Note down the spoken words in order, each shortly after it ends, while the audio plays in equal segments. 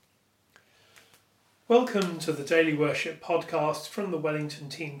Welcome to the Daily Worship podcast from the Wellington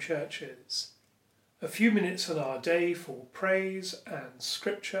Team Churches. A few minutes on our day for praise and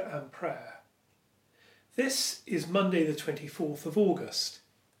scripture and prayer. This is Monday the 24th of August,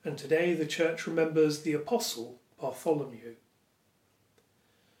 and today the church remembers the Apostle Bartholomew.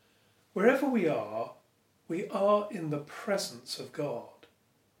 Wherever we are in the presence of God.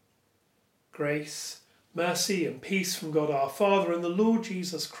 Grace, mercy and peace from God our Father and the Lord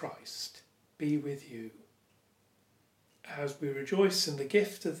Jesus Christ be with you. As we rejoice in the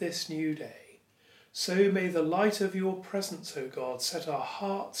gift of this new day, so may the light of your presence, O God, set our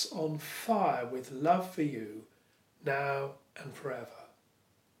hearts on fire with love for you, now and forever.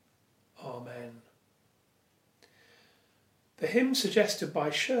 Amen. The hymn suggested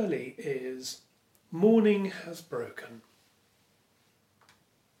by Shirley is Morning Has Broken.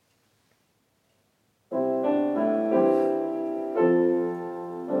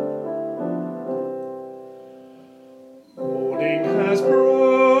 Morning has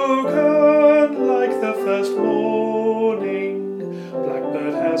broken like the first morning,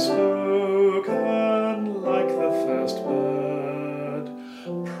 blackbird has spoken like the first bird.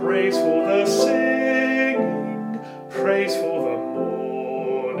 Praise for the singing, praise for the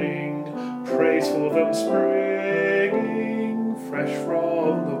morning, praise for them springing fresh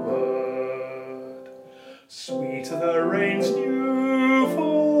from the word. Sweet the rain's new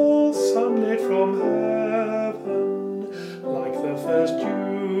fall, sunlit from heaven, like the first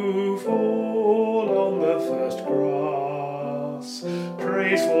dew fall on the first grass.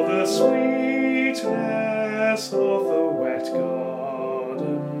 Praise for the sweetness of the wet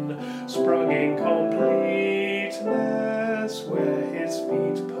garden, sprung in completeness where his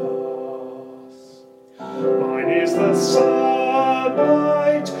feet pass. Mine is the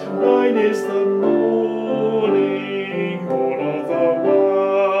sunlight, mine is the morning, born of the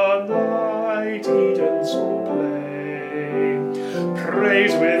one light, Eden's all play.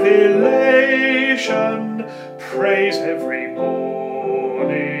 Praise with elation, praise every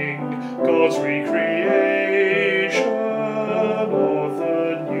morning, God's recreation of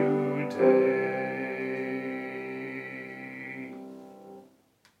the new day.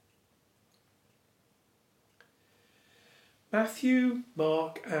 Matthew,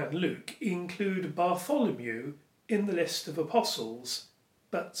 Mark and Luke include Bartholomew in the list of apostles,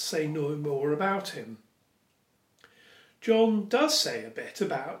 but say no more about him. John does say a bit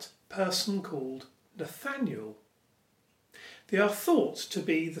about a person called Nathaniel. They are thought to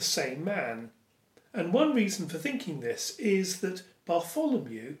be the same man, and one reason for thinking this is that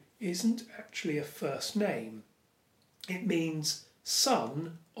Bartholomew isn't actually a first name. It means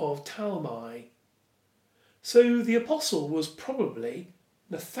son of Talmai. So the apostle was probably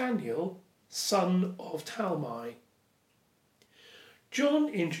Nathaniel, son of Talmai. John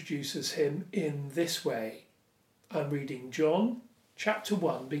introduces him in this way. I'm reading John chapter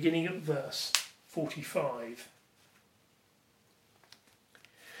 1, beginning at verse 45.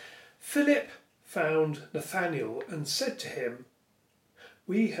 Philip found Nathanael and said to him,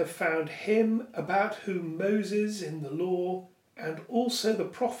 "We have found him about whom Moses in the law and also the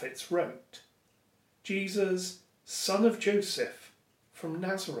prophets wrote, Jesus, son of Joseph, from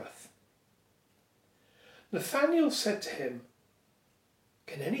Nazareth." Nathanael said to him,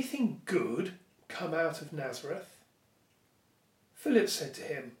 "Can anything good come out of Nazareth?" Philip said to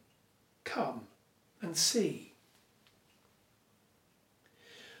him, "Come and see."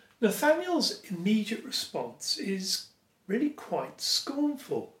 Nathanael's immediate response is really quite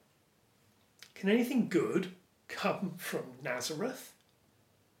scornful. Can anything good come from Nazareth?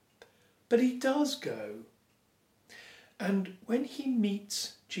 But he does go. And when he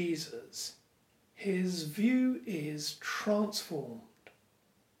meets Jesus, his view is transformed.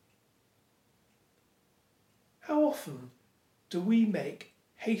 How often do we make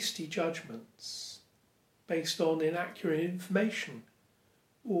hasty judgments based on inaccurate information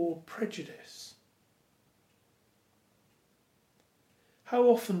or prejudice? How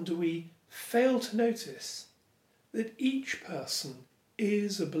often do we fail to notice that each person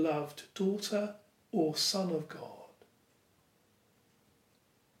is a beloved daughter or son of God?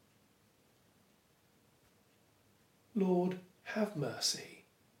 Lord, have mercy.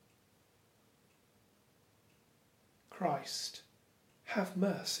 Christ, have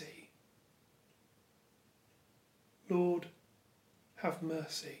mercy. Lord, have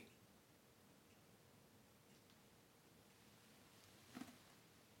mercy.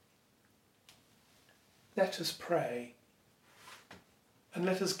 Let us pray, and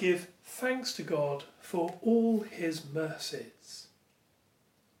let us give thanks to God for all his mercies.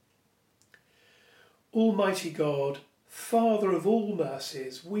 Almighty God, Father of all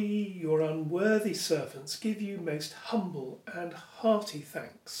mercies, we, your unworthy servants, give you most humble and hearty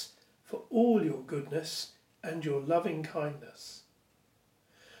thanks for all your goodness and your loving kindness.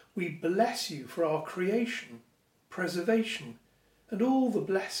 We bless you for our creation, preservation, and all the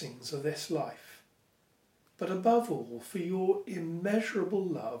blessings of this life, but above all for your immeasurable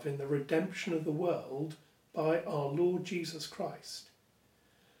love in the redemption of the world by our Lord Jesus Christ,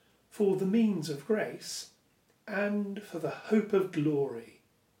 for the means of grace and for the hope of glory.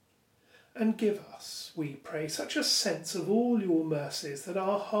 And give us, we pray, such a sense of all your mercies that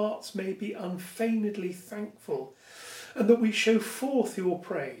our hearts may be unfeignedly thankful, and that we show forth your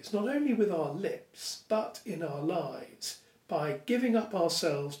praise, not only with our lips, but in our lives, by giving up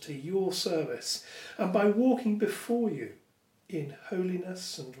ourselves to your service, and by walking before you in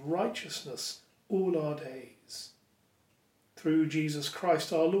holiness and righteousness all our days. Through Jesus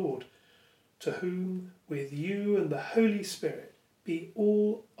Christ our Lord, to whom, with you and the Holy Spirit, be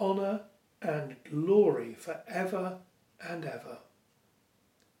all honour and glory for ever and ever.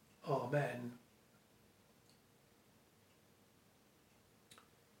 Amen.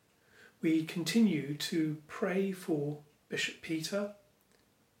 We continue to pray for Bishop Peter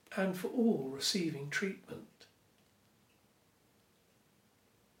and for all receiving treatment.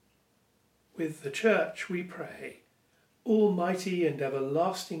 With the Church we pray, Almighty and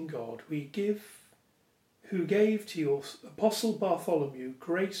everlasting God, who gave to your Apostle Bartholomew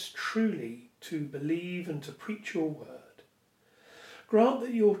grace truly to believe and to preach your word. Grant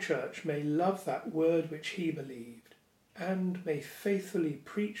that your Church may love that word which he believed, and may faithfully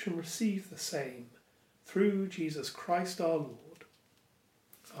preach and receive the same, through Jesus Christ our Lord.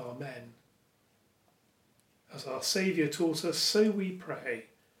 Amen. As our Saviour taught us, so we pray.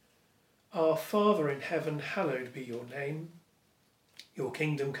 Our Father in heaven, hallowed be your name. Your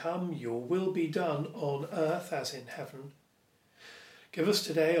kingdom come, your will be done on earth as in heaven. Give us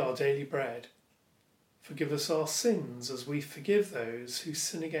today our daily bread. Forgive us our sins as we forgive those who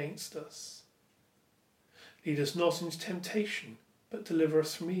sin against us. Lead us not into temptation, but deliver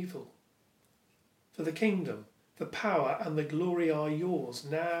us from evil. For the kingdom, the power and the glory are yours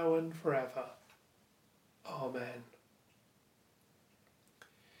now and forever. Amen.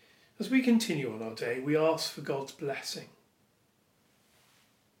 As we continue on our day, we ask for God's blessing.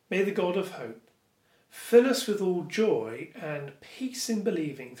 May the God of hope fill us with all joy and peace in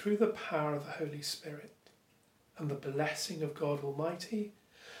believing through the power of the Holy Spirit, and the blessing of God Almighty,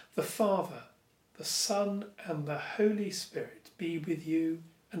 the Father, the Son and the Holy Spirit be with you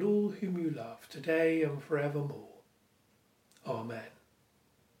and all whom you love today and forevermore. Amen.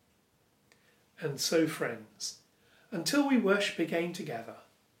 And so, friends, until we worship again together,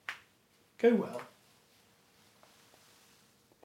 go well.